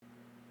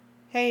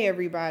Hey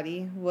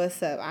everybody,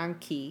 what's up? I'm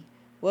Key.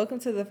 Welcome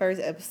to the first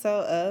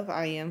episode of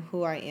I Am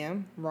Who I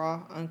Am,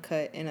 raw,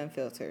 uncut, and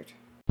unfiltered.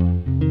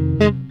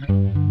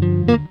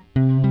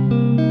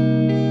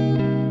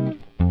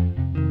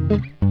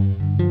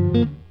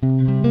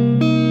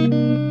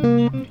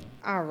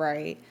 All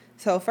right.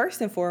 So,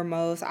 first and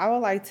foremost, I would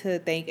like to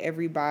thank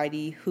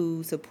everybody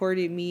who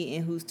supported me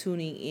and who's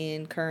tuning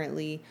in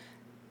currently.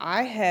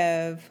 I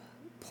have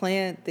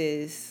planned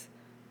this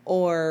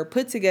or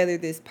put together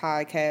this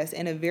podcast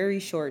in a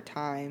very short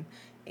time,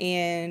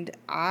 and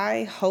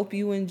I hope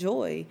you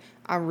enjoy.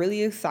 I'm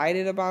really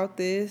excited about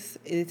this.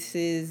 This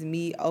is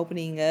me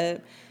opening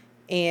up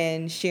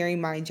and sharing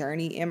my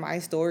journey and my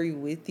story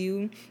with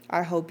you.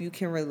 I hope you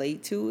can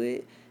relate to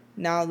it.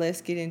 Now,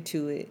 let's get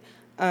into it.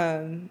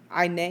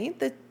 I named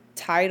the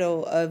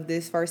title of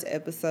this first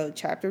episode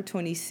Chapter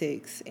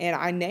 26, and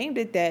I named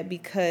it that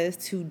because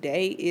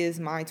today is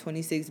my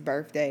 26th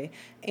birthday.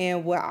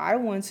 And what I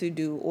want to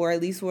do, or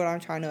at least what I'm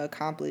trying to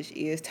accomplish,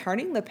 is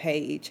turning the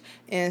page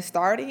and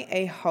starting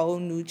a whole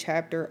new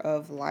chapter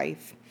of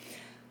life.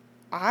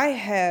 I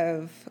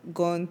have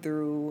gone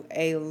through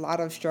a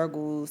lot of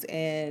struggles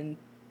and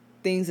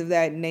things of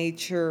that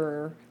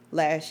nature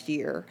last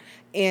year.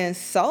 And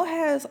so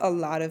has a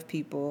lot of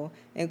people,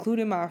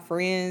 including my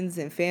friends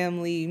and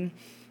family.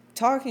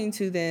 Talking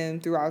to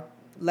them throughout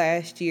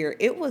last year,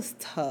 it was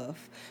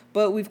tough.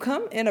 But we've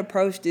come and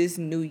approached this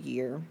new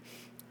year.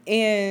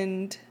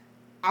 And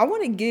I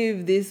want to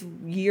give this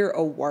year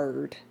a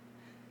word.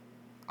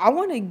 I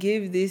want to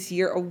give this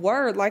year a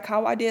word like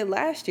how I did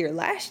last year.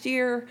 Last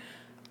year,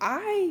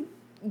 I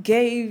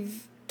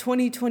gave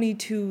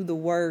 2022 the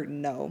word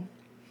no.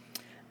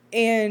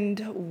 And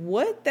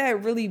what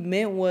that really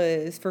meant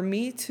was for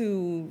me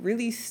to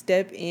really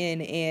step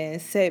in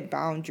and set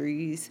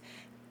boundaries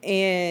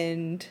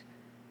and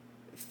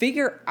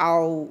figure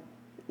out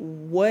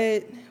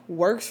what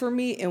works for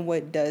me and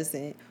what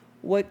doesn't.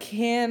 What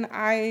can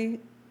I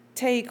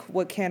take?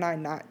 What can I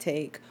not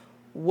take?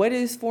 What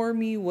is for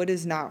me? What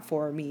is not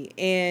for me?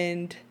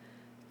 And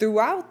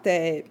throughout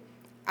that,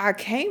 I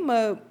came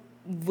up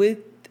with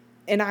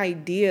an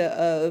idea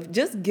of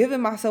just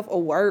giving myself a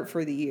word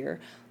for the year,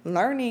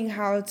 learning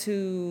how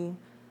to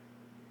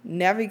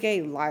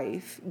navigate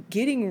life,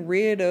 getting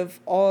rid of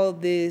all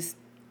this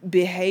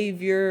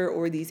behavior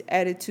or these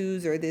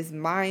attitudes or this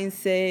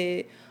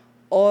mindset,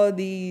 all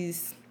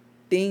these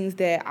things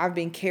that I've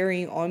been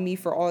carrying on me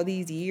for all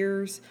these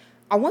years.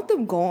 I want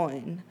them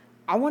gone.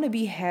 I want to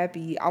be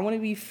happy. I want to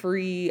be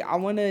free. I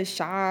want to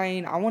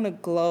shine. I want to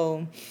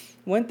glow.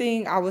 One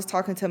thing I was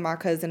talking to my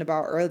cousin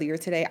about earlier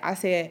today, I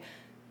said,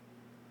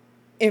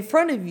 in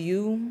front of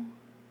you,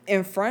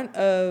 in front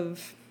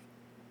of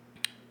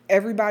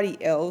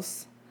everybody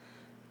else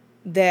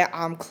that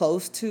I'm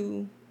close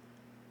to,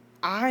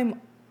 I'm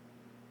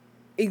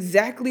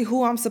exactly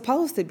who I'm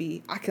supposed to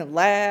be. I can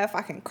laugh,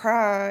 I can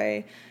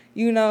cry,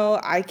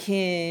 I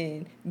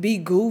can be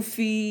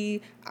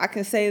goofy, I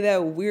can say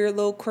that weird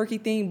little quirky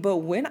thing. But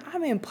when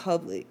I'm in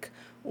public,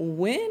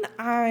 when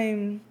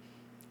I'm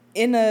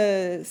in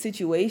a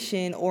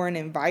situation or an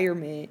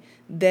environment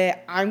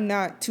that I'm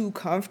not too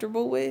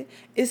comfortable with,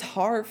 it's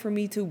hard for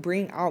me to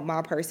bring out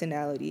my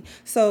personality.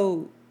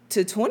 So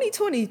to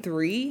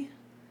 2023,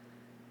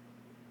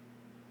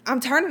 I'm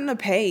turning a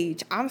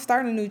page. I'm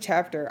starting a new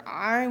chapter.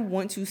 I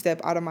want to step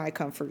out of my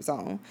comfort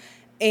zone.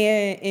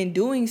 And in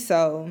doing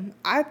so,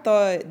 I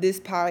thought this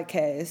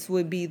podcast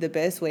would be the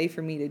best way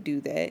for me to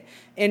do that.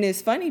 And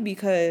it's funny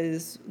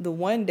because the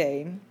one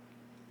day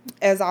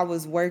as I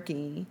was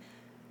working,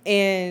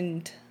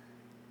 and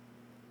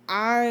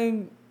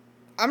I'm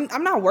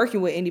not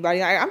working with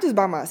anybody. I'm just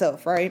by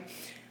myself, right?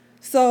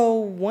 So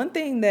one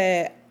thing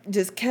that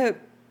just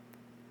kept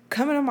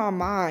coming to my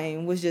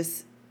mind was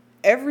just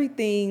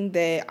everything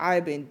that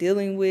I've been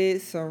dealing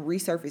with, some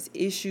resurfaced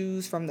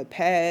issues from the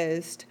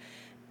past.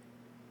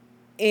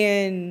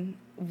 And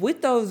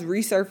with those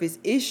resurfaced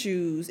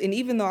issues, and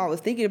even though I was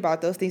thinking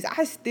about those things,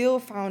 I still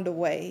found a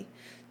way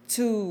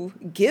to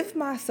give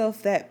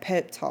myself that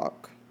pep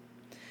talk,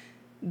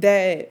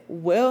 that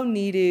well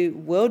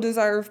needed, well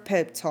deserved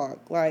pep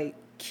talk. Like,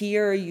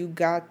 Kiera, you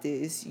got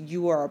this.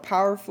 You are a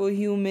powerful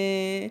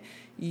human.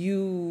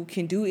 You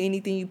can do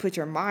anything you put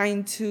your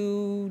mind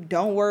to.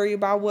 Don't worry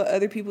about what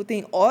other people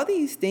think. All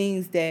these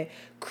things that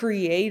I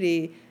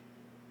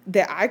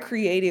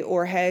created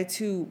or had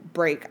to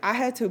break. I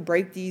had to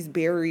break these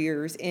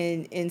barriers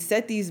and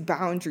set these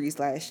boundaries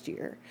last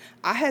year.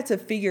 I had to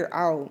figure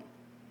out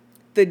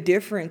the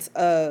difference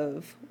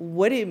of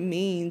what it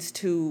means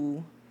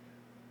to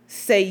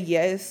say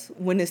yes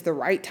when it's the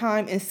right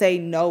time and say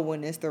no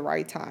when it's the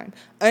right time.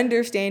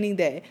 Understanding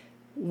that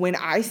when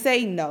I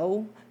say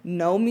no,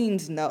 no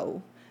means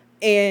no.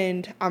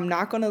 And I'm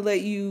not going to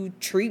let you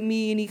treat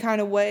me any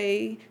kind of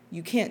way.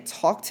 You can't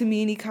talk to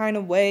me any kind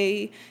of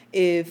way.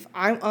 If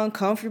I'm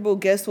uncomfortable,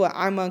 guess what?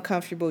 I'm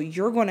uncomfortable.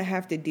 You're going to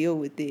have to deal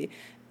with it.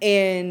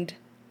 And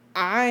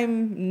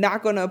I'm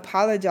not going to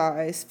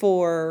apologize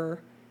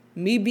for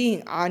me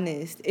being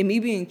honest and me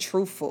being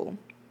truthful.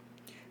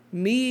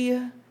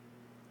 Me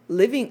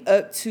living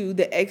up to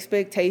the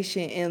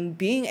expectation and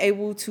being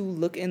able to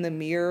look in the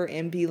mirror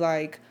and be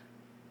like,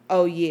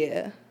 oh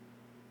yeah,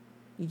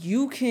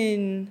 you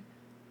can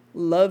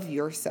love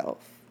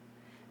yourself.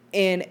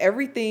 And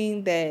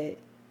everything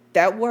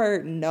that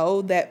word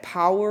no, that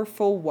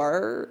powerful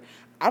word,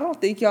 I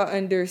don't think y'all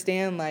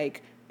understand,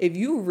 like, if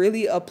you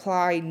really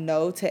apply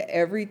no to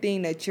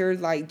everything that you're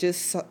like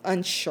just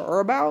unsure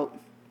about,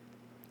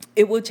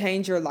 it will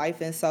change your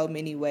life in so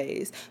many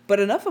ways. But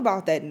enough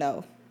about that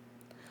no.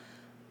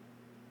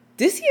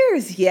 This year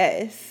is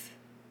yes.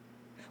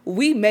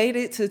 We made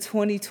it to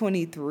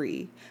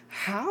 2023.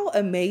 How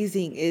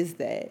amazing is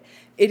that?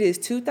 It is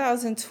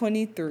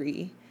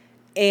 2023,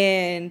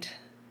 and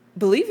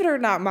believe it or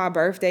not, my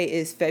birthday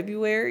is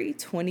February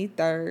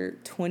 23rd,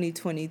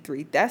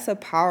 2023. That's a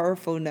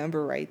powerful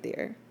number right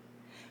there.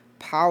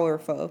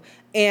 Powerful.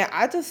 And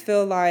I just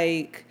feel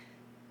like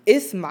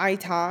it's my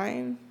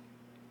time.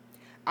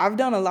 I've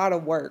done a lot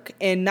of work,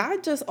 and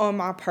not just on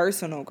my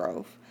personal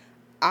growth.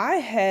 I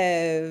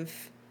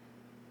have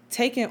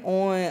taken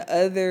on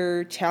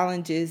other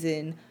challenges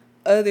and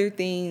other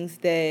things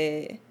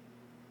that,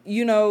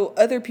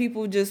 other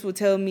people just would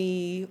tell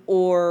me,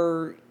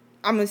 or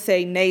I'm going to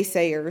say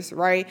naysayers,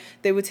 right?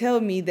 They would tell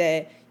me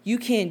that you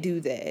can't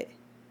do that.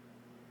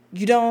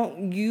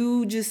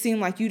 You just seem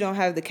like you don't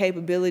have the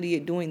capability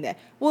of doing that.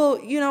 Well,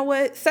 you know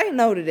what? Say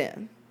no to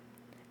them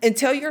and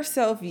tell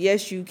yourself,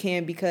 yes, you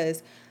can,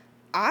 because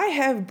I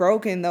have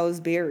broken those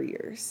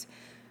barriers.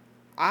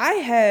 I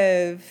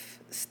have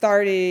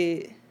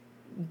started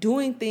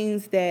doing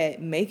things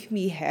that make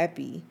me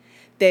happy,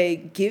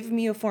 that give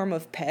me a form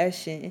of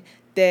passion,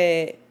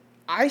 that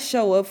I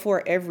show up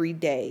for every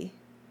day.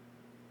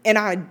 And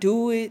I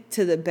do it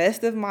to the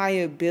best of my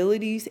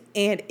abilities,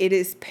 and it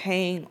is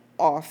paying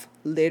off,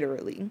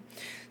 literally.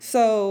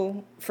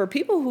 So for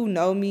people who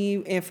know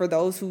me and for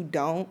those who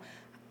don't,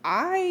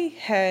 I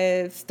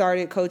have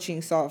started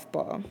coaching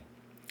softball.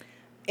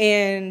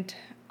 And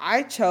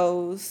I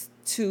chose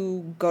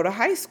to go to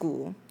high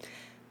school.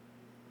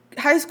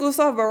 High school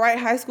softball, right?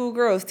 High school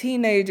girls,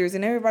 teenagers,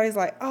 and everybody's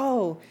like,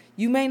 oh,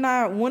 you may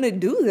not want to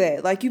do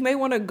that. Like, you may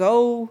want to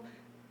go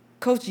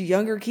coach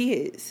younger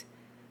kids.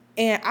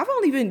 And I've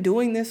only been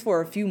doing this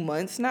for a few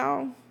months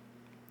now,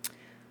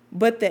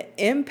 but the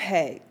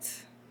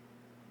impact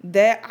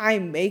that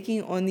I'm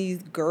making on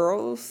these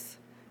girls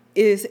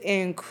is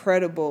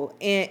incredible.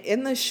 And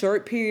in the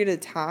short period of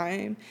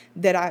time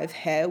that I've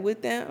had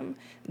with them,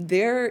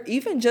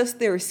 even just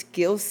their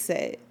skill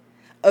set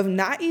of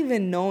not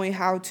even knowing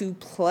how to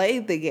play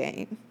the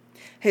game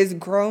has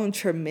grown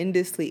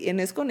tremendously, and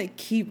it's going to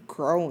keep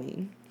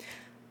growing.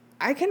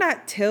 I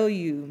cannot tell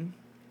you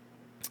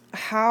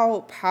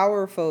how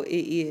powerful it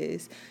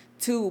is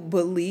to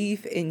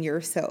believe in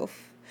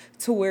yourself,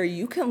 to where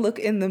you can look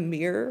in the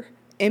mirror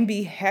and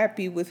be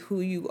happy with who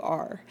you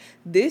are.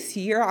 This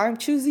year, I'm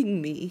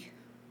choosing me.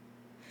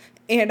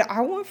 And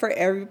I want for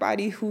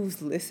everybody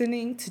who's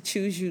listening to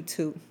choose you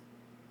too.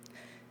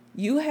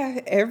 You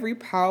have every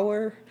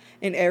power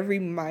and every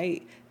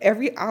might,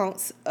 every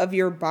ounce of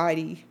your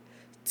body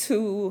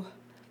to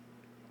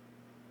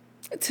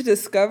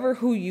discover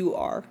who you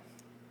are,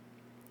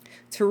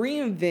 to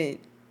reinvent,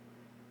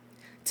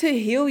 to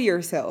heal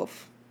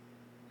yourself.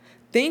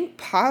 Think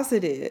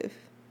positive.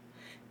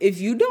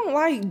 If you don't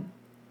like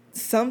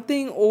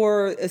something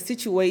or a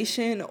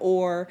situation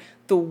or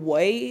the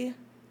way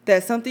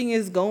that something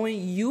is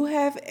going, you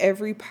have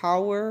every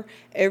power,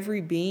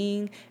 every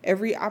being,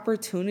 every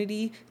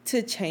opportunity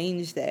to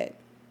change that.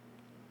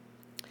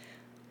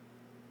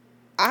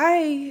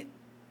 I,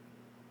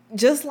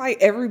 just like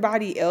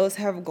everybody else,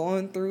 have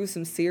gone through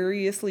some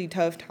seriously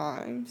tough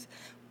times.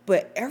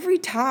 But every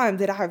time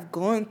that I've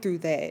gone through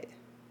that,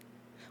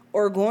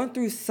 or gone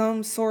through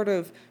some sort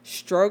of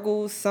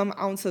struggle, some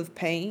ounce of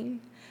pain,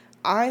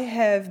 I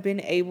have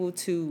been able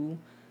to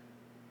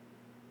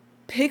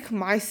pick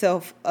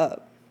myself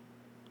up.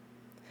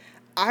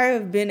 I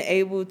have been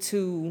able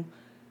to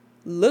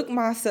look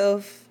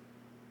myself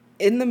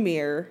in the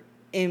mirror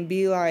and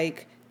be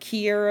like,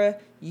 Kiera,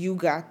 you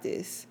got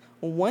this.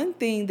 One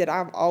thing that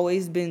I've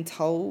always been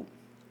told,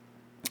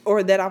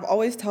 or that I've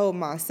always told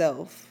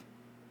myself,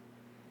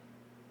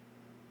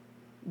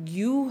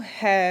 you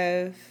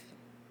have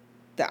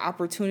the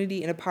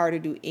opportunity and the power to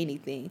do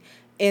anything,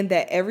 and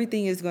that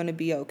everything is going to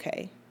be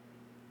okay.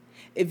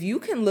 If you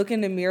can look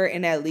in the mirror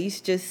and at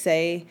least just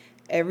say,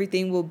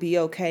 everything will be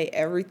okay,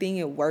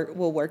 everything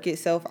will work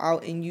itself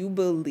out, and you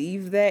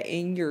believe that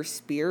in your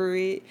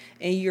spirit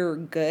and your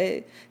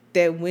gut,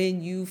 that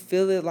when you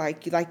feel it,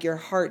 like your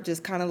heart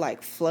just kind of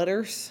like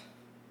flutters,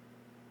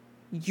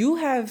 you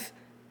have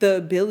the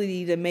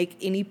ability to make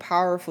any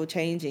powerful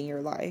change in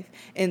your life.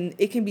 And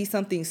it can be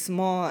something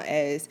small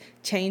as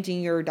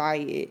changing your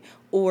diet,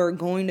 or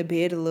going to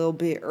bed a little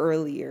bit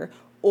earlier,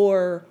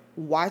 or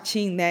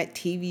watching that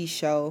TV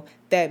show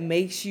that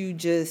makes you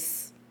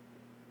just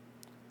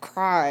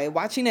cry,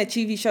 watching that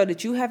TV show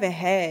that you haven't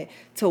had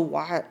to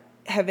watch,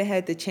 haven't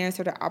had the chance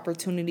or the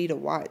opportunity to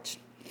watch.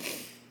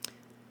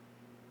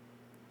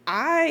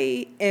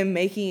 I am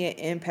making an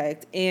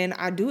impact, and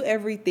I do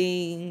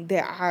everything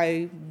that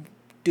I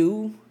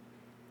do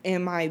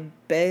in my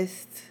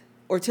best,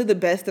 or to the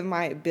best of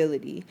my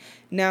ability.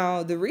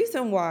 Now, the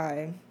reason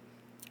why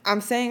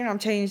I'm saying I'm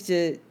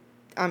changing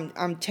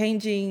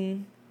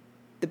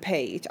the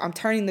page. I'm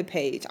turning the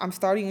page. I'm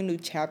starting a new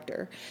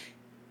chapter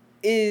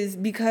is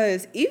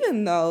because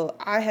even though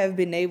I have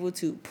been able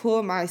to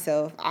pull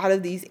myself out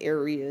of these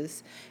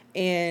areas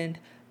and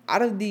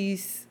out of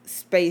these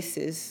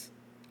spaces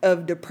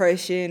of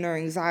depression or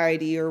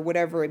anxiety or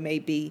whatever it may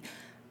be,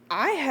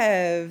 I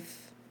have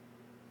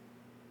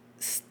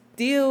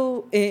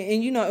still,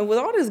 and and with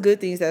all these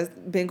good things that's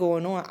been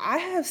going on, I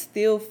have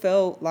still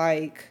felt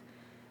like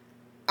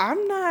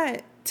I'm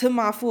not to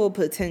my full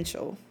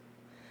potential.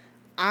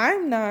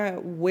 I'm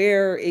not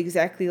where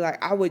exactly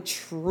like I would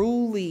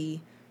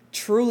truly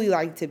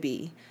like to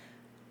be.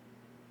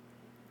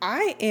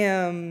 I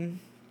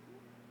am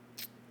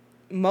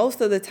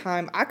most of the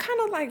time, I kind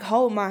of like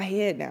hold my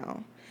head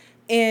down.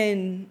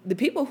 And the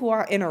people who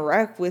I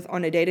interact with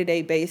on a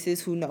day-to-day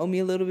basis who know me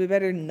a little bit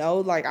better know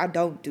like I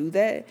don't do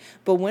that.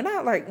 But when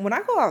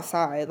I go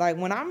outside, like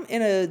when I'm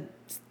in a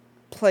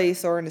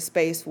place or in a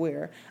space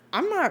where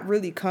I'm not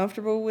really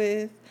comfortable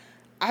with,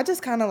 I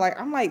just kind of like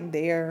I'm like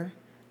there.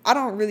 I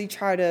don't really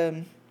try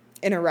to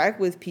interact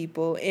with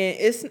people, and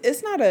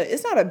it's not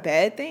a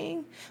bad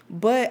thing,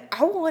 but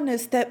I want to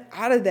step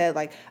out of that.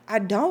 Like I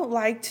don't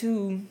like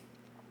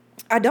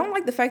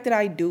the fact that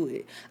I do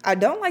it. I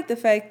don't like the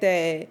fact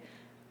that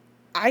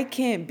I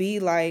can't be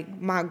like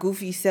my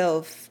goofy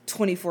self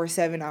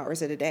 24/7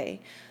 hours of the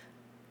day.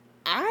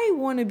 I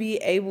want to be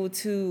able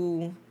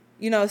to,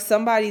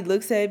 somebody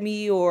looks at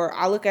me or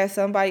I look at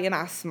somebody and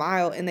I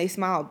smile and they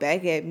smile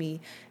back at me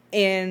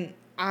and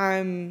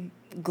I'm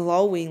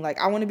glowing. Like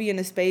I want to be in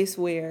a space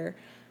where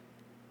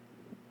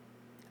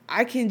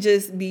I can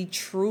just be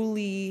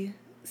truly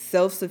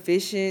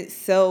self-sufficient,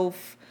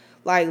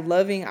 like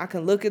loving. I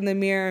can look in the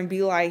mirror and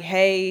be like,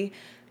 "Hey,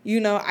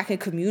 I can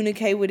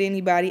communicate with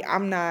anybody.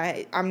 I'm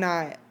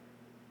not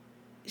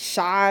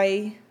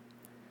shy."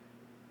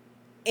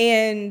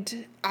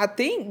 And I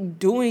think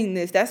doing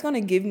this, that's going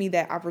to give me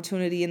that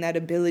opportunity and that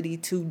ability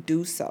to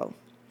do so.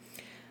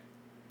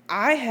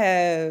 I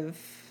have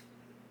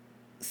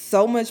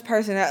so much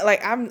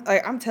personality.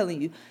 I'm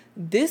telling you,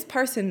 this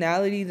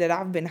personality that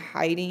I've been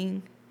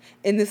hiding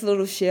in this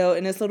little shell,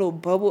 in this little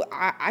bubble,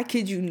 I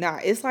kid you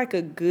not. It's like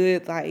a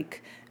good,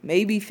 like,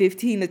 maybe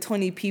 15 to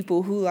 20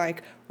 people who,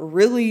 like,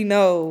 really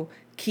know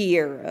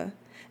Kiera.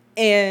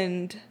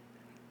 And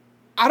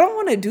I don't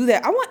want to do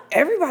that. I want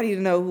everybody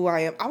to know who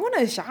I am. I want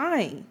to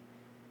shine.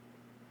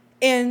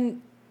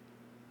 And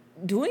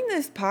doing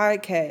this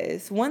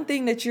podcast, one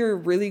thing that you're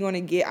really going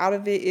to get out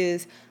of it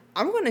is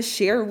I'm going to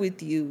share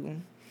with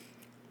you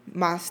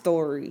my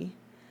story.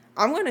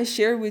 I'm going to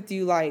share with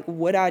you like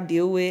what I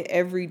deal with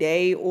every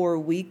day or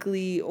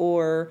weekly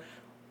or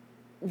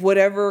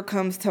whatever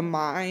comes to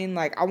mind.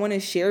 Like I want to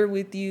share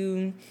with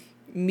you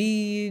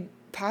me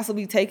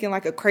possibly taking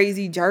like a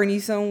crazy journey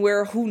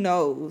somewhere, who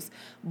knows.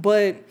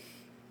 But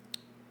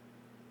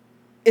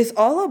it's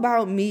all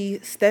about me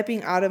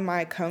stepping out of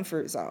my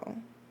comfort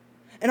zone.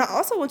 And I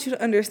also want you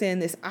to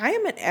understand this. I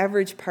am an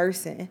average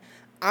person.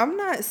 I'm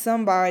not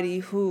somebody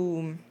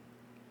who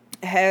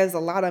has a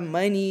lot of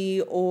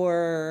money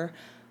or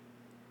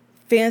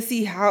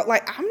fancy house.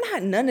 Like, I'm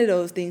not none of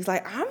those things.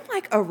 Like, I'm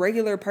like a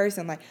regular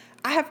person. Like,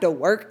 I have to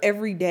work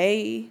every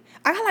day.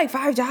 I got like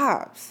 5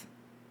 jobs.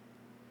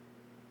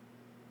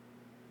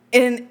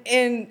 And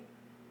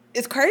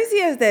as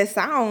crazy as that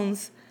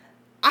sounds,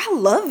 I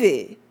love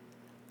it.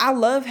 I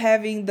love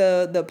having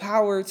the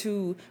power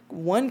to,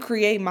 one,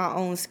 create my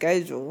own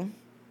schedule,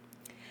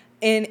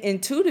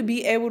 and two, to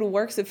be able to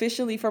work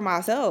sufficiently for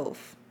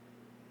myself.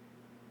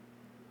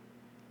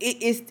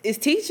 It's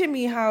teaching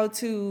me how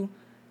to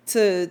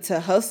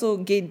hustle,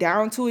 get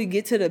down to it,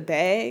 get to the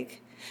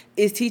bag.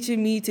 It's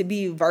teaching me to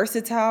be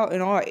versatile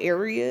in all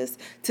areas,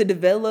 to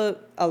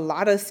develop a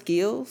lot of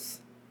skills.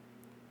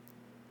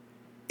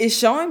 It's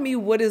showing me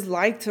what it's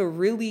like to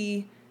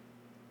really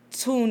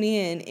tune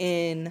in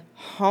and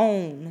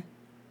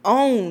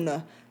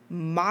own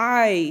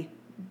my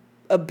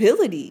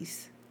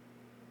abilities.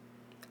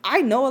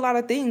 I know a lot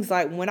of things.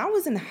 Like when I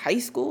was in high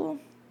school,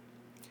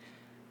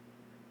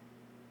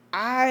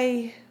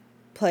 I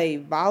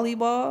played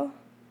volleyball.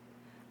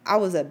 I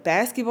was a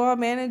basketball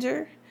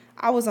manager.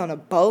 I was on a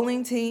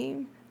bowling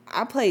team.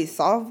 I played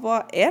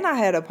softball and I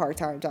had a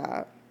part-time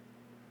job.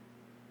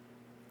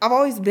 I've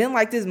always been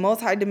like this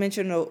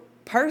multidimensional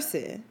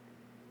person.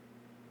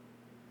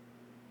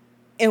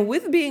 And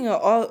with being a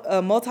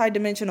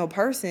multidimensional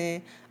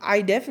person,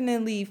 I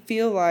definitely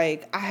feel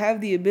like I have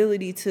the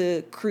ability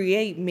to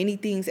create many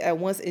things at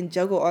once and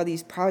juggle all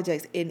these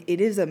projects. And it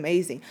is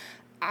amazing.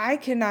 I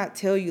cannot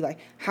tell you like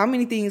how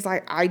many things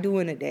like I do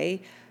in a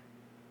day,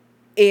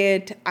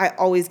 and I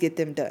always get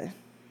them done.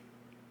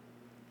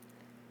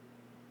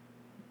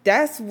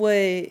 That's what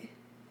it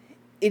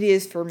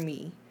is for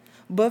me.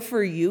 But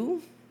for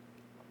you,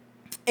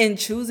 in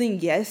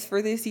choosing yes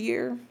for this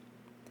year,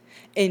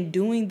 and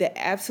doing the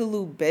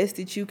absolute best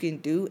that you can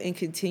do and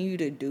continue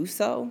to do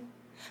so,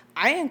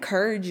 I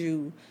encourage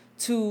you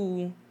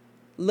to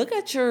look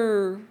at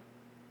your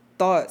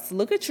thoughts,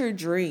 look at your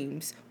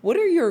dreams. What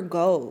are your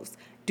goals?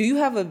 Do you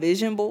have a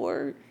vision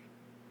board?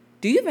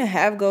 Do you even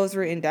have goals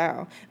written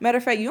down? Matter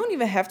of fact, you don't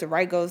even have to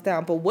write goals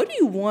down, but what do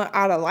you want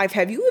out of life?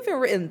 Have you even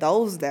written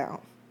those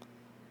down?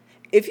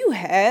 If you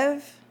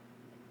have,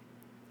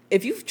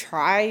 if you've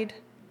tried,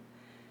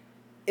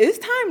 it's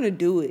time to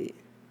do it.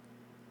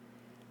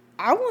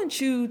 I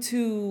want you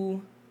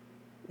to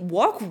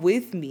walk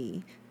with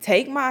me,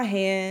 take my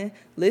hand,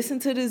 listen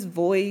to this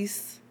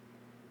voice,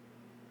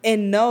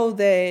 and know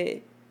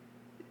that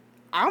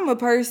I'm a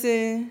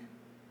person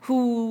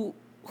who's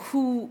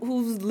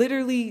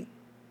literally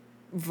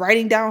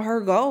writing down her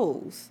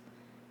goals.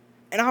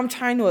 And I'm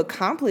trying to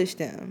accomplish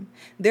them.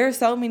 There are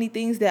so many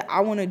things that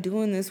I want to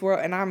do in this world,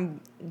 and I'm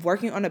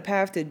working on a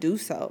path to do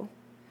so.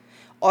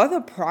 All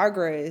the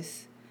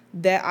progress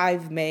that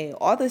I've made,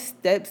 all the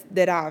steps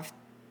that I've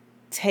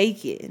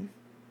taken,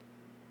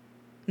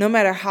 no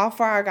matter how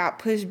far I got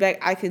pushed back,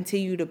 I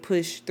continue to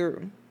push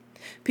through.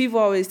 People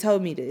always tell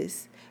me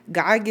this.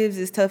 God gives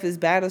his toughest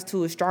battles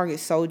to his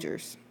strongest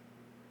soldiers.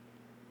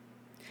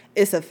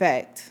 It's a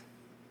fact.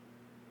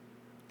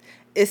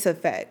 It's a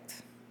fact.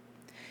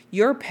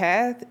 Your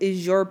path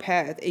is your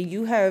path, and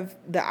you have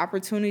the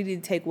opportunity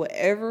to take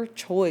whatever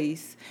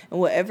choice and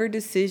whatever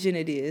decision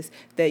it is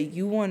that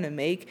you want to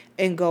make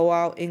and go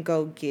out and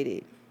go get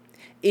it.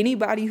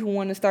 Anybody who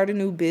want to start a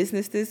new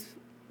business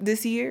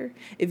this year,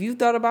 if you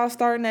thought about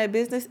starting that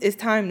business, it's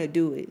time to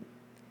do it.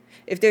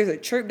 If there's a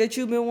trip that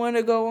you've been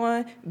wanting to go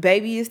on,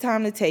 baby, it's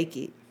time to take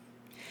it.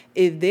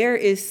 If there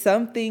is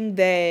something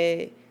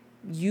that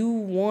you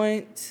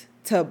want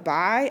to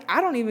buy,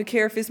 I don't even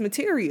care if it's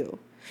material.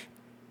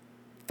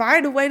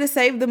 Find a way to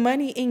save the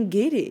money and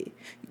get it.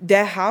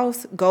 That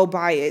house, go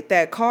buy it.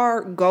 That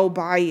car, go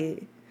buy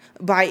it.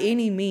 By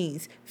any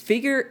means,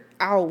 figure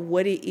out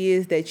what it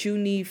is that you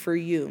need for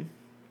you.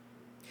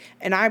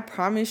 And I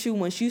promise you,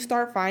 once you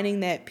start finding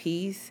that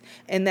peace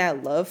and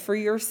that love for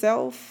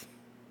yourself,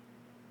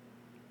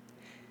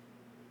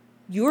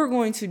 you're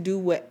going to do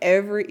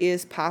whatever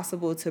is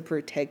possible to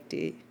protect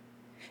it.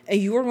 And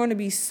you are going to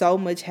be so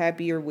much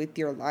happier with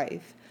your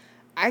life.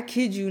 I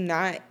kid you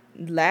not.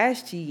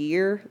 Last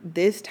year,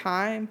 this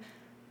time,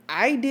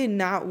 I did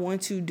not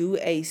want to do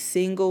a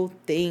single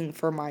thing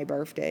for my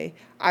birthday.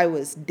 I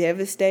was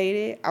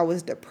devastated. I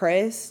was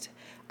depressed.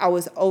 I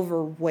was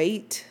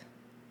overweight.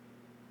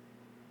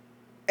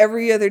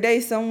 Every other day,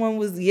 someone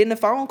was getting a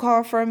phone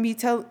call from me,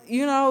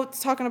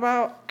 talking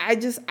about, I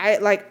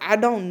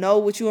don't know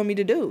what you want me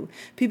to do.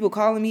 People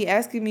calling me,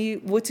 asking me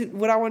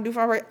what I want to do for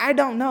my birthday. I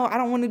don't know. I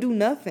don't want to do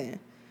nothing.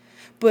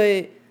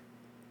 But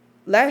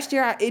last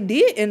year, it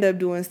did end up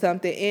doing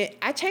something, and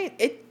I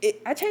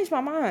changed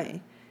my mind.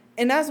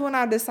 And that's when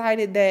I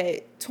decided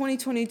that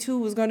 2022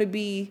 was going to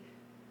be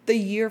the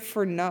year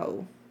for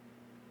no.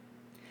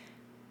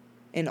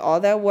 And all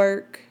that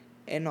work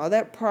and all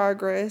that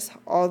progress,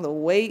 all the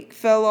weight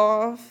fell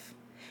off.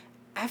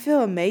 I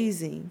feel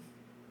amazing.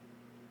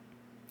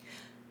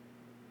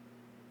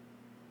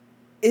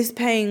 It's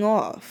paying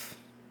off.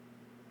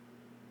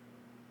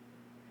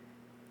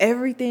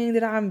 Everything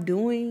that I'm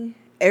doing,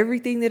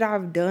 everything that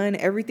I've done,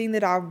 everything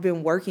that I've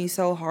been working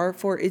so hard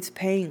for, it's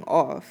paying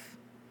off.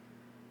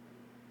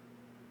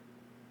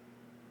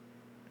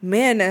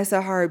 Man, that's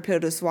a hard pill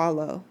to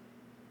swallow.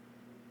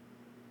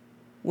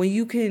 When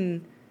you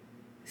can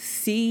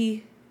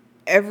see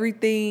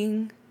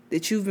everything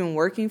that you've been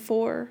working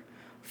for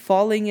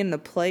falling into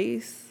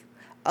place,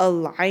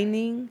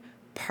 aligning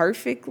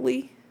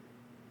perfectly,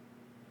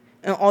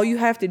 and all you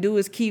have to do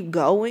is keep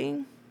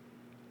going.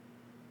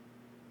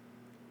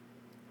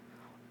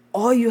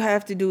 All you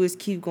have to do is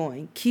keep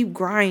going, keep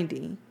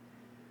grinding,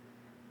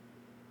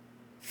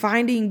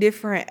 finding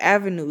different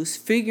avenues,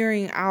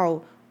 figuring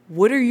out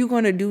what are you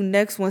going to do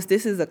next once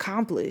this is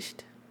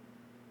accomplished.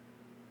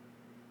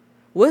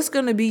 What's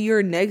going to be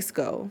your next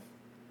goal?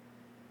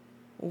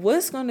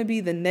 What's going to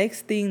be the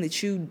next thing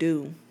that you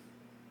do?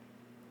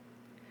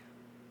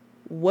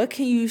 What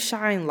can you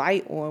shine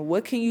light on?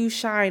 What can you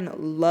shine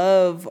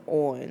love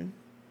on?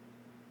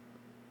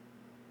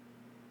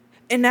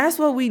 And that's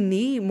what we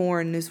need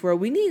more in this world.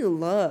 We need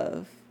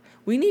love.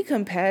 We need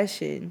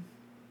compassion.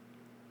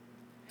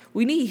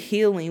 We need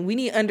healing. We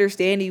need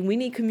understanding. We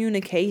need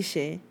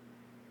communication.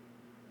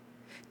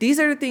 These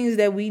are the things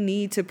that we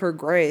need to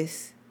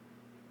progress.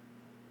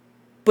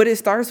 But it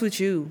starts with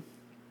you.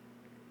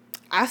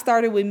 I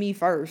started with me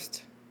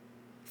first.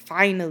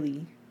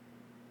 Finally.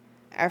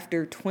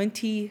 After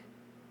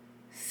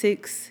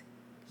 26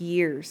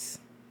 years.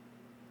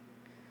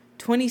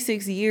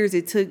 26 years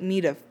it took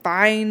me to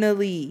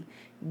finally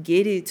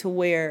get it to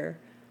where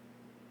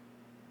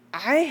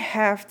I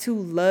have to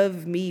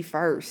love me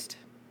first.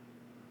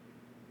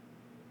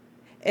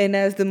 And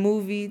as the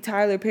movie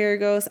Tyler Perry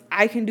goes,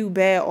 I can do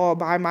bad all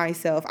by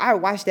myself. I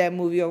watched that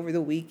movie over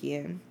the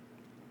weekend.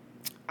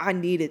 I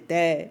needed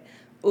that.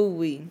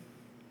 Ooh-wee.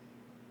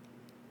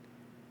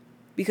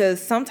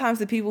 Because sometimes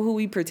the people who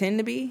we pretend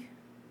to be,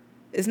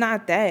 It's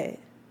not that.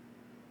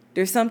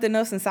 There's something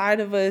else inside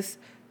of us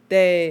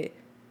that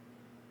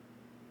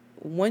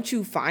once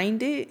you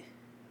find it,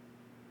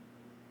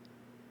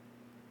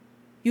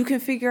 you can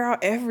figure out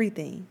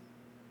everything.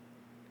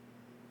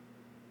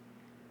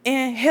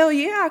 And hell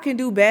yeah, I can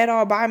do bad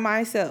all by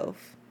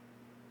myself.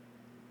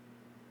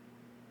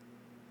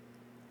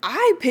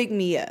 I pick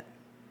me up.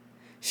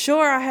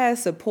 Sure, I had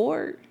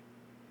support.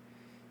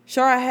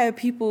 Sure, I had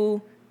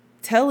people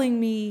telling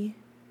me,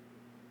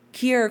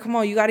 Kiera, come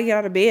on, you got to get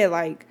out of bed.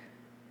 Like,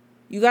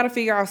 you got to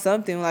figure out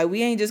something. Like,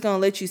 we ain't just going to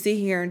let you sit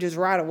here and just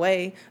ride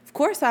away. Of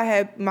course, I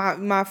had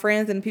my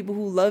friends and people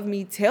who love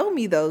me tell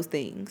me those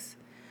things.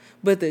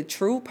 But the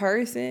true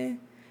person,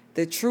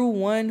 the true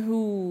one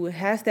who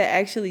has to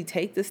actually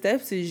take the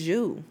steps is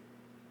you.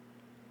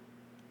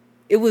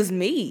 It was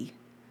me.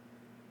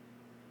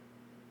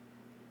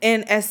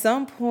 And at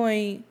some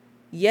point,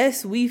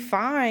 yes, we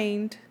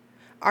find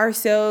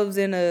ourselves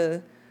in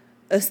a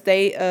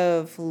state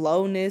of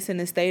lowness and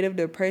a state of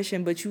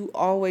depression, but you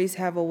always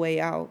have a way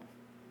out.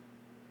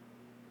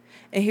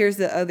 And here's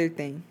the other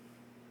thing.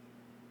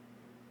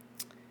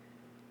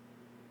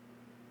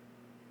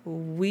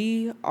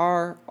 We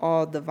are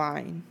all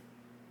divine.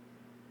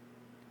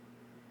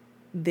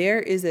 There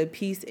is a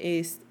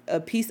piece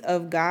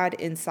of God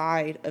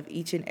inside of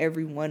each and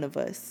every one of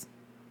us.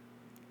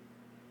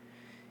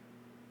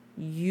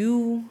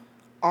 You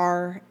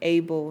are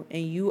able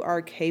and you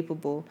are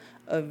capable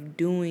of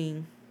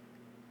doing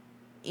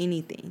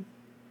anything.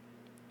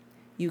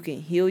 You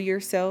can heal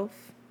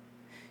yourself.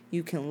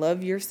 You can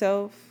love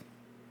yourself.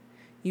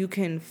 You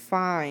can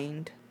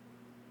find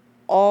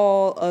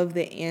all of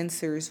the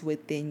answers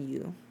within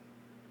you.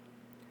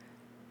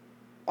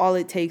 All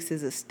it takes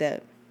is a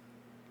step,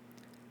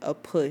 a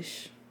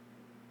push.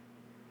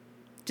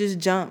 Just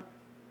jump.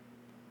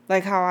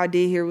 Like how I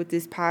did here with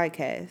this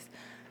podcast.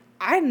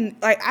 I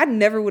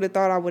never would have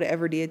thought I would have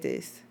ever did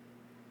this.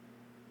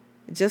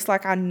 Just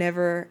like I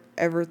never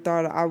ever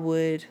thought I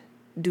would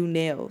do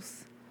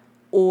nails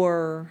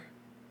or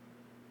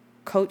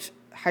coach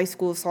high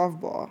school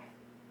softball.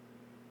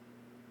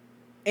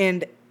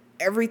 And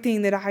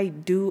everything that I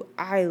do,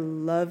 I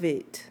love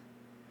it.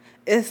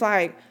 It's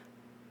like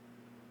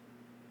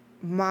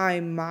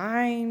my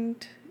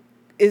mind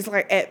is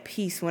like at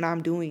peace when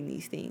I'm doing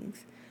these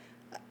things.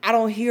 I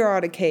don't hear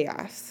all the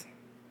chaos.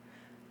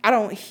 I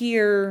don't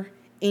hear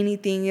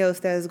anything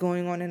else that is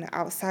going on in the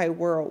outside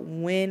world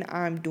when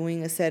I'm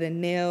doing a set of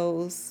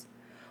nails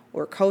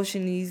or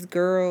coaching these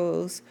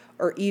girls,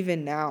 or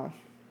even now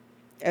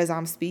as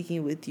I'm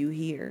speaking with you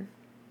here.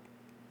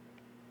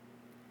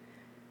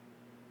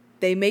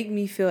 They make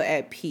me feel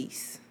at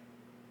peace.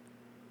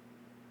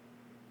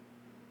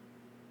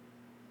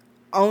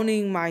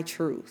 Owning my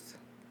truth.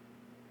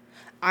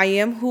 I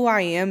am who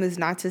I am is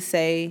not to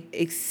say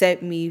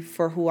accept me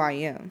for who I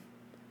am.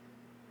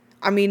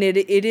 I mean, it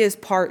is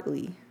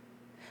partly.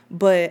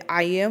 But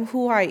I am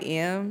who I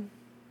am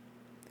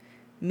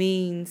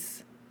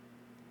means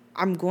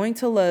I'm going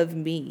to love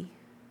me.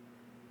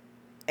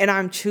 And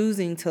I'm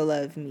choosing to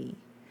love me.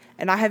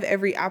 And I have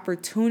every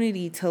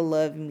opportunity to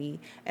love me.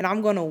 And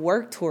I'm going to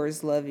work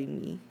towards loving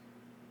me.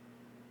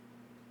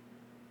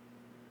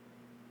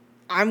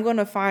 I'm going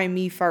to find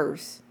me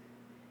first.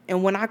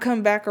 And when I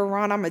come back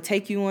around, I'm going to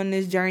take you on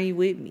this journey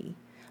with me.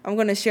 I'm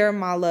going to share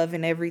my love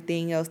and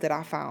everything else that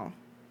I found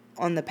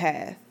on the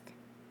path.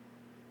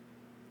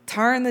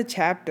 Turn the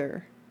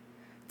chapter.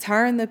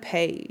 Turn the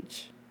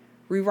page.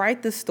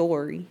 Rewrite the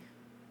story.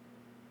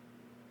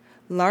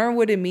 Learn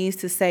what it means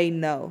to say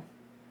no.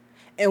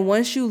 And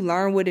once you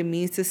learn what it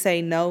means to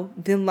say no,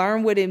 then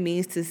learn what it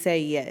means to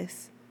say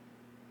yes.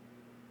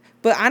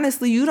 But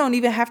honestly, you don't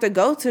even have to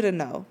go to the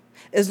no,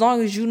 as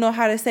long as you know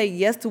how to say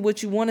yes to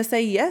what you want to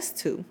say yes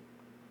to.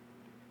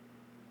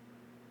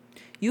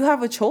 You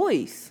have a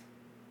choice.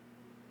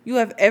 You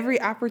have every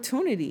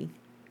opportunity.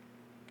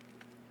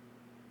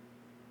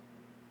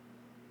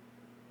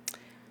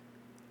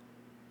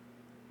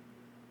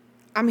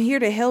 I'm here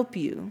to help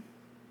you.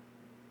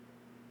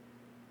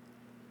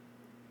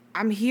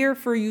 I'm here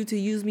for you to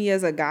use me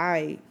as a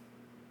guide.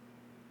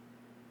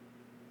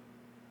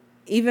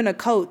 Even a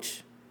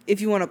coach, if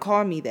you want to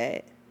call me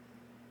that.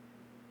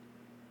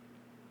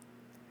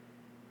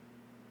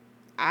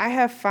 I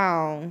have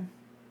found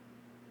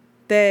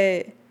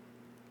that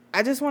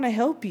I just want to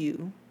help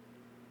you.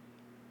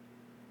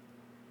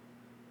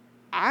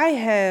 I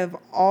have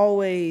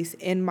always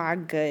in my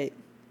gut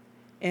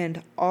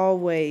and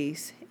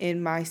always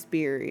in my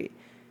spirit,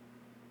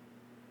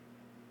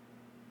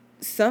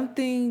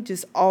 something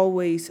just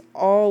always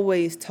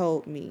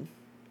told me,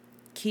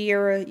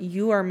 Kiera,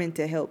 you are meant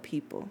to help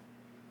people.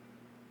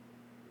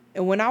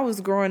 And when I was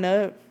growing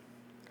up,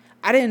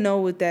 I didn't know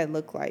what that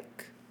looked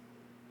like.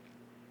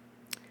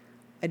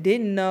 I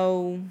didn't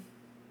know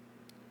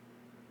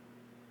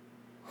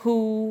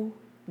who,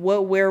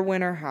 what, where,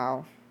 when, or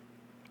how.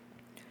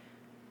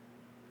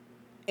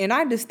 And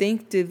I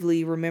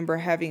distinctively remember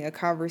having a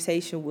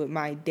conversation with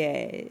my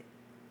dad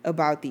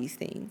about these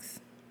things.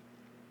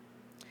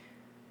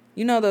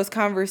 You know those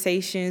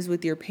conversations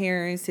with your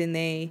parents and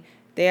they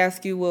They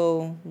ask you,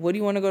 well, what do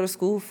you want to go to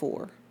school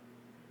for?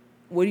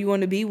 What do you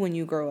want to be when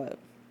you grow up?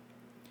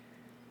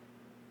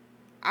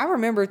 I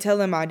remember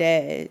telling my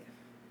dad,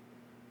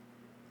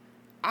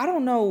 I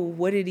don't know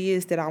what it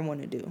is that I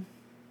want to do.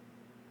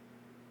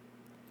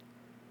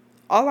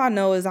 All I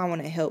know is I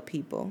want to help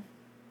people.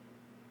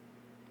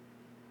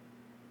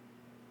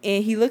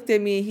 And he looked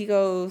at me and he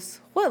goes,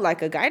 what,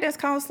 like a guidance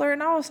counselor?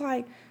 And I was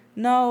like,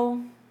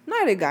 no,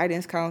 not a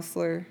guidance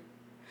counselor.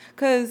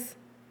 Because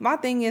my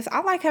thing is,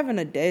 I like having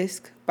a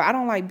desk, but I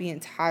don't like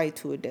being tied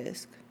to a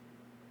desk.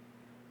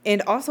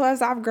 And also,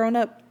 as I've grown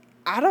up,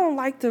 I don't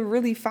like to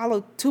really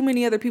follow too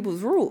many other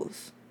people's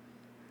rules.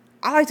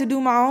 I like to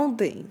do my own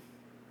thing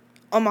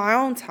on my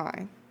own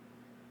time.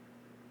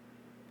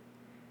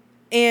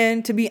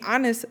 And to be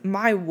honest,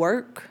 my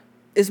work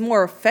is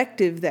more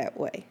effective that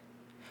way,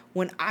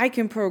 when I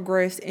can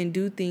progress and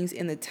do things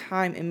in the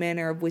time and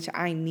manner of which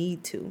I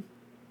need to.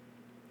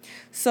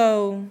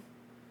 So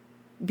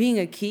being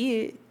a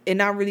kid and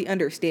not really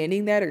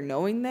understanding that or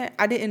knowing that,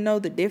 I didn't know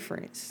the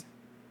difference.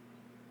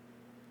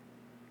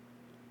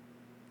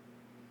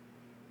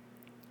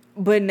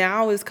 But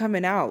now it's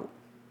coming out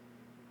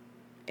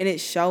and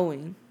it's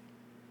showing.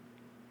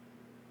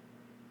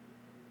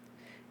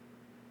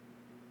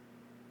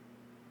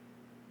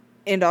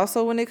 And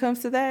also when it comes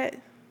to that,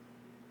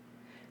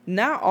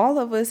 not all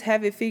of us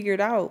have it figured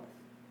out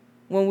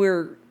when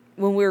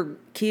we're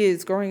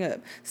kids growing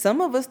up. Some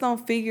of us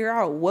don't figure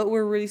out what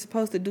we're really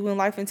supposed to do in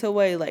life until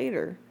way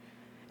later.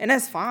 And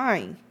that's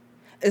fine.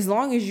 As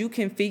long as you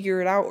can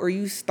figure it out, or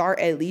you start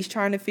at least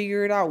trying to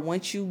figure it out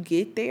once you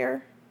get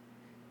there,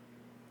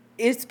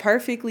 it's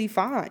perfectly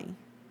fine.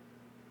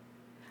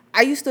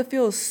 I used to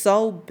feel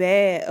so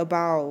bad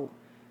about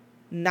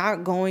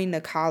not going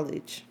to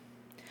college.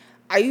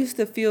 I used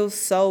to feel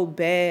so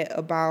bad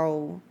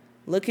about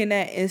looking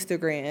at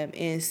Instagram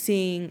and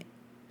seeing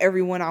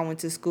everyone I went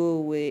to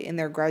school with in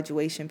their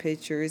graduation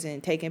pictures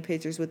and taking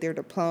pictures with their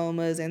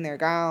diplomas and their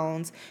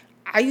gowns.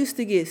 I used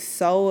to get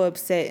so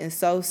upset and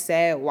so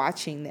sad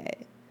watching that.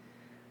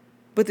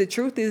 But the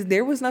truth is,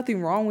 there was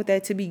nothing wrong with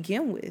that to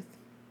begin with.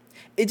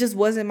 It just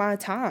wasn't my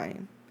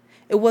time.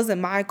 It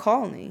wasn't my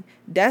calling.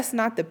 That's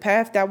not the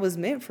path that was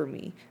meant for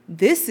me.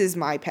 This is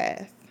my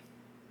path.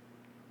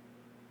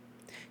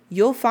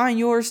 You'll find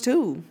yours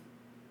too.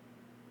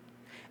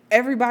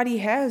 Everybody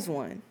has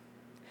one.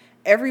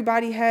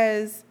 Everybody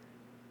has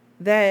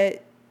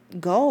that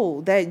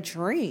goal, that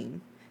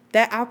dream,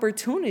 that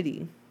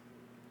opportunity.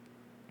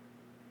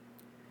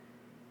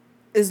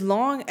 As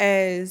long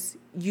as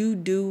you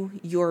do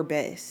your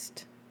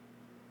best,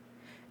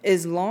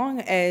 as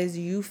long as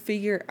you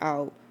figure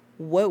out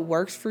what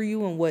works for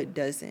you and what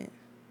doesn't.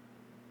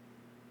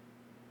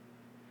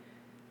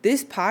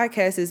 This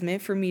podcast is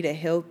meant for me to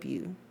help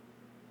you,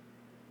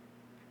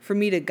 for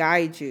me to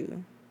guide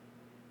you,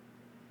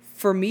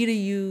 for me to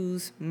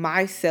use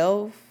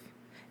myself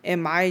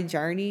and my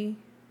journey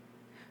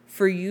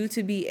for you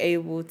to be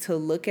able to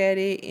look at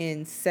it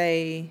and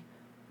say,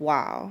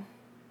 wow,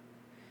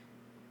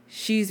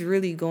 she's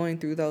really going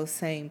through those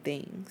same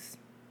things.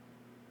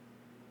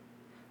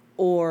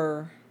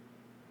 Or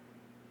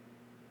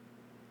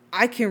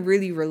I can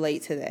really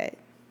relate to that.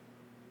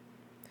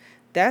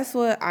 That's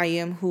what I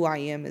Am Who I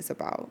Am is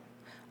about.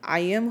 I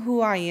Am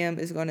Who I Am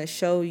is going to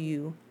show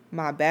you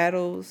my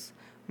battles,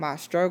 my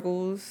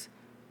struggles,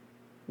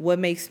 what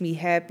makes me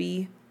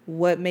happy,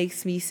 what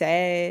makes me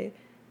sad,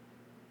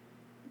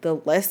 the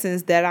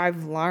lessons that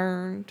I've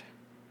learned,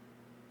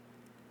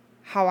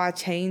 how I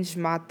changed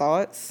my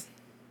thoughts,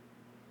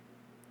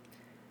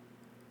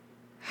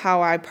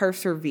 how I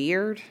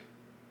persevered,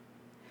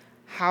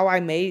 how I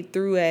made it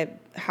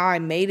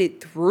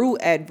through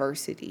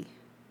adversity.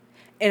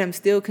 And I'm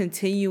still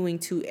continuing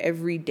to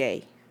every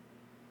day.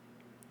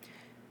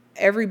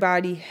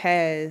 Everybody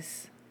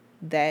has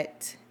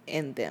that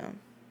in them.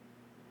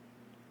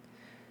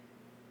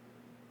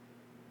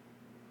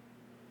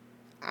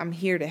 I'm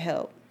here to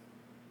help.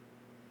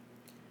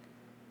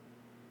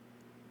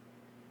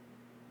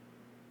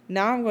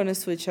 Now I'm going to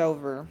switch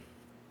over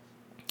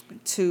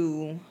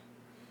to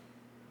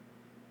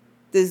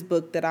this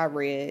book that I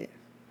read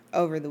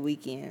over the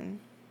weekend.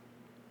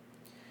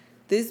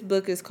 This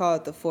book is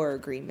called The 4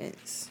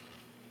 Agreements.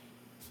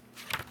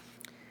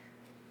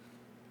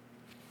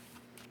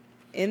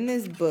 In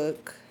this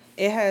book,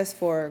 it has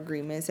 4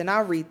 agreements, and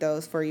I'll read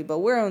those for you, but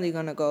we're only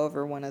going to go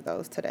over one of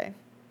those today.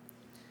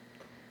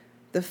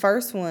 The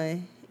first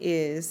one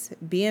is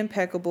be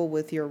impeccable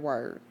with your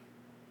word.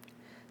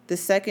 The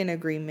second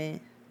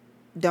agreement,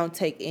 don't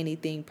take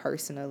anything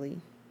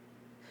personally.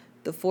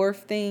 The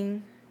fourth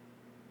thing,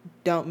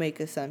 don't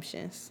make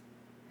assumptions.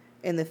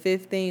 And the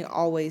fifth thing,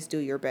 always do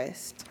your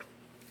best.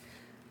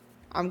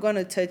 I'm going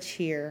to touch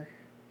here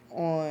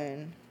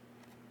on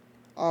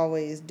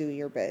always do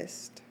your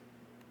best.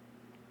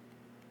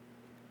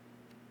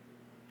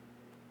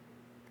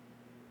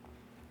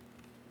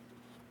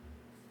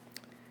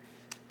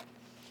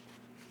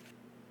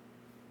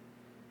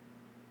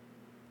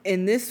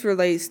 And this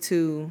relates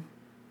to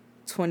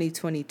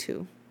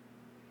 2022.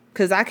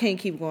 Because I can't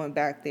keep going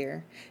back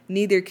there.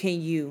 Neither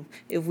can you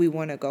if we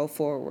want to go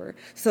forward.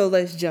 So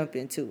let's jump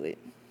into it.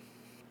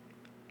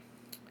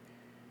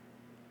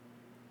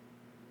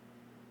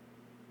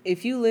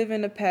 If you live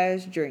in a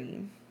past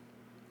dream,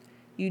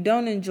 you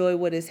don't enjoy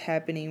what is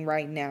happening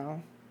right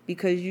now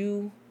because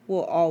you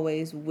will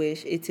always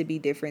wish it to be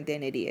different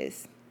than it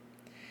is.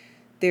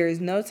 There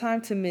is no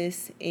time to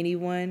miss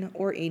anyone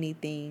or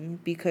anything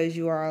because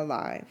you are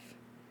alive.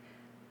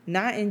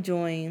 Not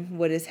enjoying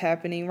what is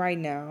happening right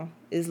now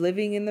is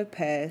living in the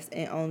past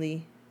and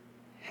only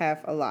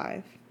half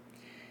alive.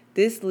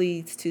 This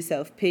leads to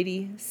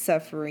self-pity,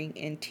 suffering,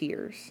 and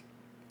tears.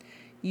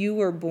 You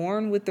were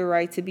born with the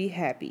right to be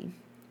happy.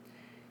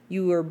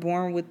 You were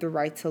born with the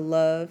right to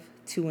love,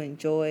 to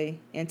enjoy,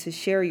 and to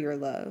share your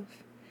love.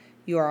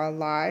 You are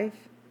alive,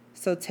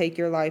 so take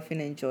your life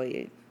and enjoy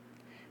it.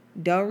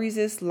 Don't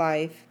resist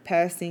life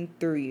passing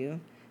through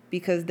you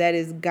because that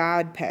is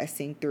God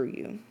passing through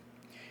you.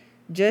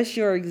 Just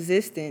your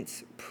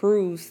existence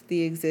proves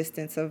the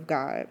existence of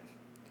God.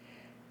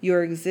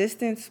 Your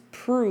existence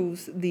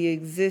proves the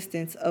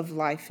existence of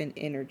life and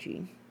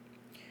energy.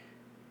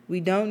 We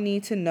don't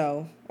need to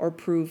know or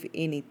prove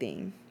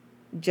anything,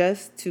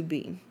 just to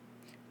be.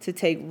 To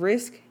take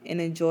risk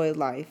and enjoy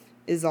life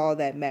is all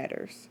that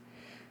matters.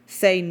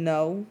 Say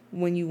no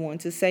when you want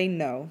to say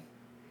no,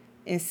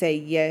 and say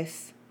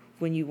yes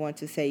when you want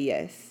to say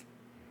yes.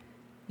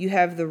 You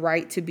have the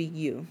right to be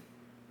you.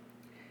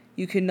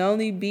 You can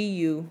only be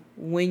you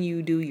when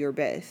you do your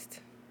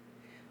best.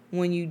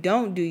 When you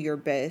don't do your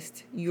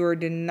best, you're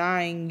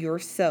denying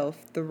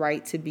yourself the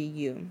right to be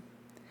you.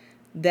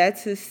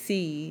 That's a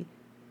seed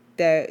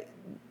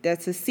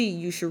that's a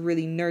seed you should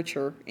really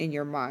nurture in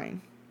your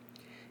mind.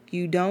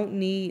 You don't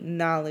need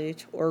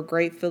knowledge or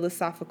great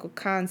philosophical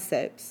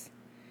concepts.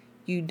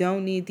 You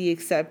don't need the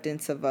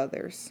acceptance of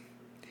others.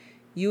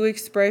 You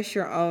express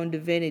your own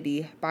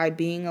divinity by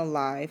being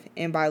alive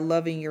and by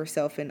loving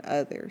yourself and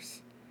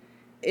others.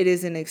 It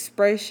is an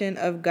expression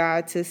of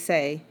God to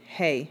say,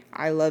 hey,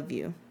 I love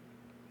you.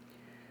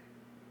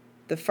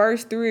 The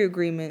first three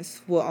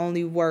agreements will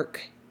only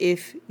work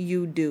if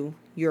you do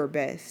your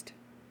best.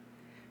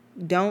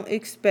 Don't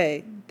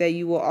expect that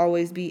you will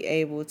always be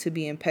able to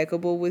be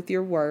impeccable with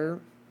your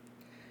word.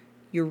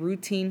 Your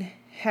routine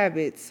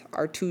habits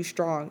are too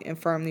strong and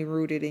firmly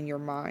rooted in your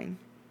mind.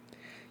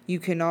 You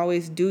can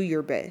always do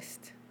your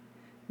best.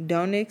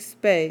 Don't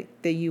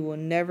expect that you will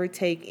never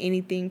take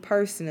anything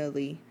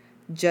personally.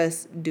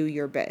 Just do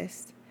your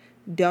best.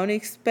 Don't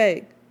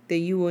expect that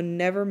you will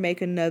never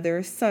make another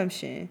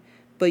assumption,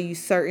 but you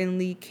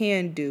certainly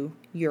can do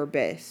your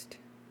best.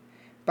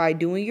 By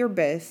doing your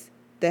best,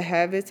 the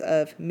habits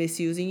of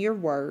misusing your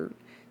word,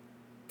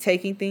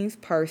 taking things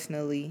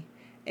personally,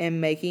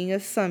 and making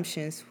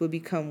assumptions will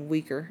become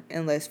weaker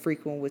and less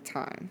frequent with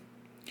time.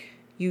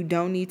 You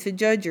don't need to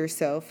judge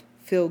yourself,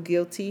 feel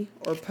guilty,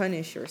 or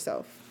punish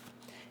yourself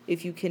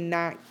if you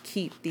cannot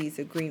keep these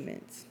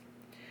agreements.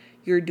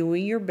 You're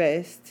doing your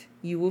best.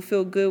 You will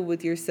feel good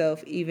with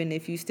yourself even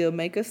if you still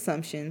make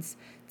assumptions,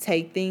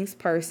 take things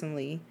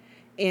personally,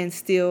 and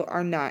still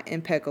are not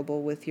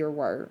impeccable with your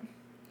word.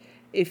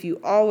 If you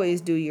always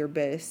do your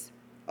best,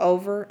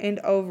 over and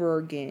over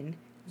again,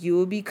 you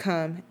will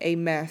become a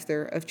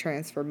master of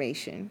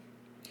transformation.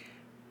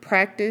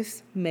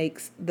 Practice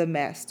makes the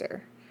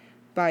master.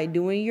 By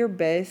doing your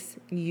best,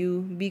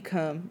 you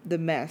become the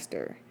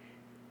master.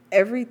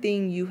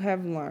 Everything you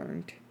have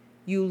learned,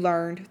 you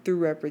learned through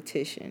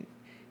repetition.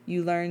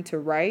 You learn to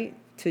write,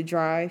 to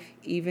drive,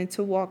 even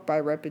to walk by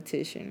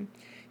repetition.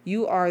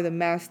 You are the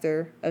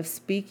master of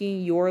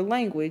speaking your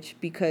language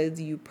because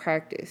you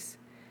practice.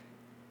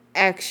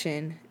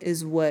 Action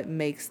is what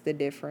makes the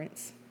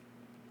difference.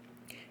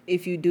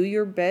 If you do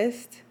your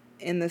best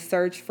in the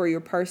search for your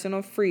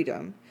personal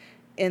freedom,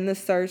 in the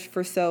search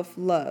for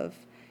self-love,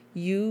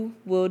 you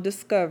will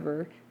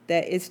discover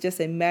that it's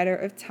just a matter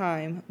of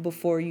time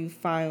before you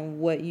find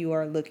what you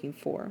are looking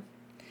for.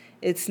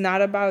 It's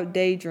not about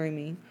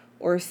daydreaming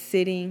or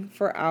sitting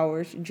for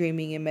hours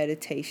dreaming in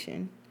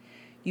meditation.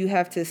 You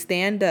have to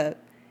stand up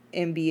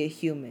and be a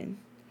human.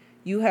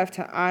 You have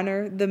to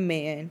honor the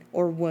man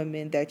or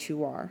woman that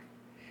you are.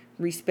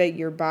 Respect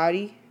your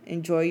body,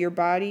 enjoy your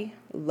body,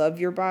 love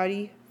your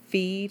body,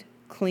 feed,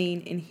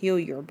 clean, and heal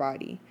your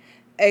body.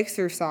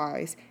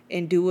 Exercise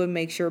and do what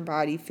makes your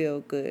body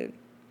feel good.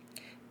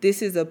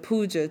 This is a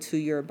puja to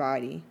your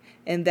body,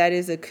 and that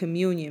is a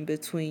communion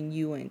between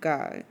you and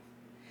God.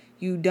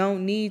 You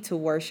don't need to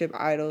worship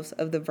idols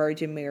of the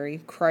Virgin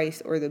Mary,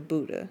 Christ, or the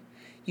Buddha.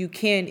 You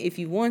can, if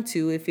you want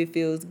to, if it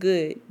feels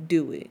good,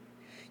 do it.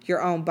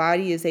 Your own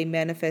body is a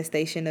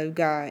manifestation of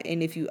God,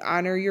 and if you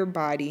honor your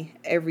body,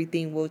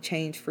 everything will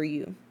change for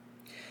you.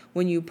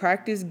 When you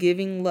practice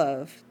giving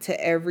love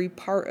to every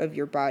part of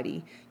your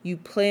body, you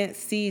plant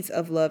seeds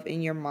of love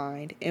in your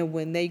mind, and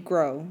when they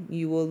grow,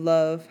 you will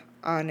love,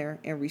 honor,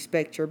 and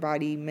respect your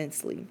body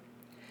immensely.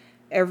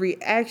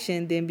 Every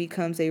action then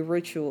becomes a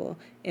ritual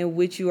in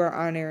which you are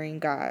honoring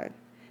God.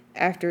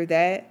 After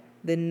that,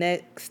 the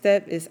next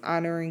step is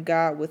honoring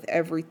God with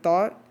every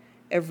thought,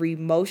 every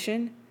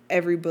emotion,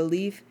 every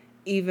belief,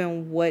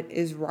 even what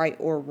is right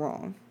or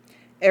wrong.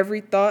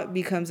 Every thought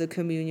becomes a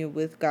communion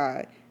with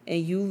God,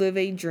 and you live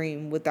a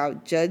dream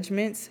without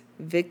judgments,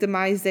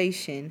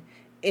 victimization,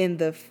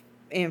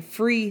 and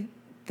free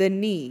the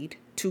need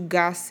to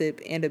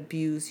gossip and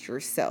abuse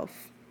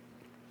yourself.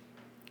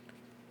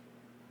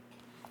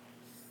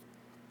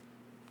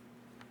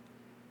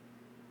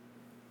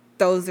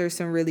 Those are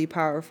some really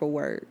powerful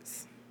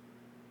words.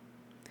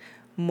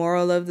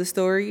 Moral of the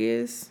story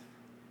is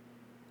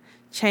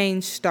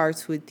change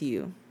starts with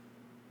you.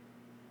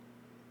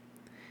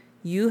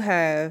 You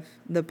have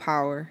the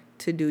power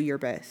to do your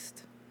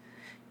best.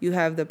 You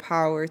have the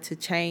power to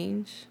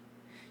change.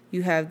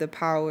 You have the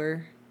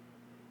power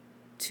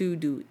to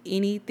do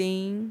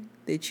anything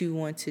that you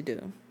want to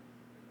do.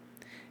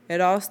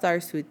 It all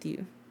starts with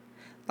you,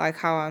 like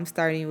how I'm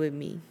starting with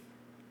me.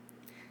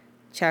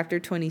 Chapter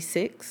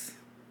 26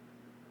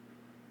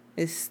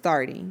 is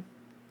starting.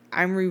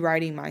 I'm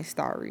rewriting my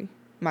story.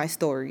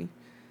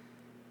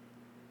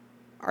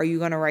 Are you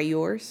going to write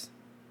yours?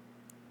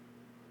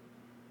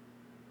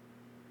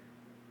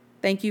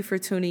 Thank you for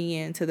tuning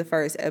in to the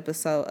first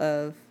episode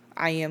of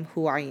I Am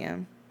Who I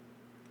Am.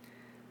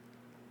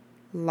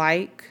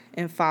 Like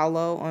and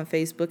follow on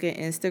Facebook and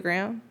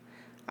Instagram.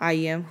 I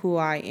Am Who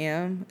I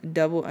Am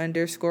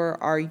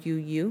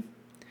 _RUU.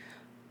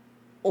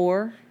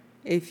 Or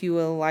if you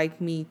would like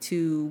me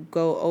to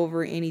go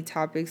over any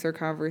topics or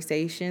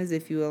conversations,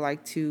 if you would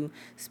like to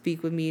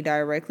speak with me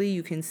directly,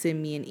 you can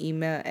send me an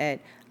email at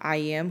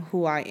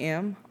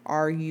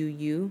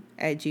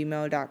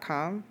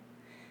iamwhoiamruu@gmail.com.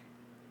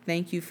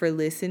 Thank you for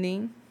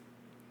listening.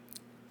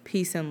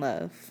 Peace and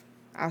love.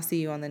 I'll see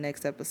you on the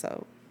next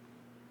episode.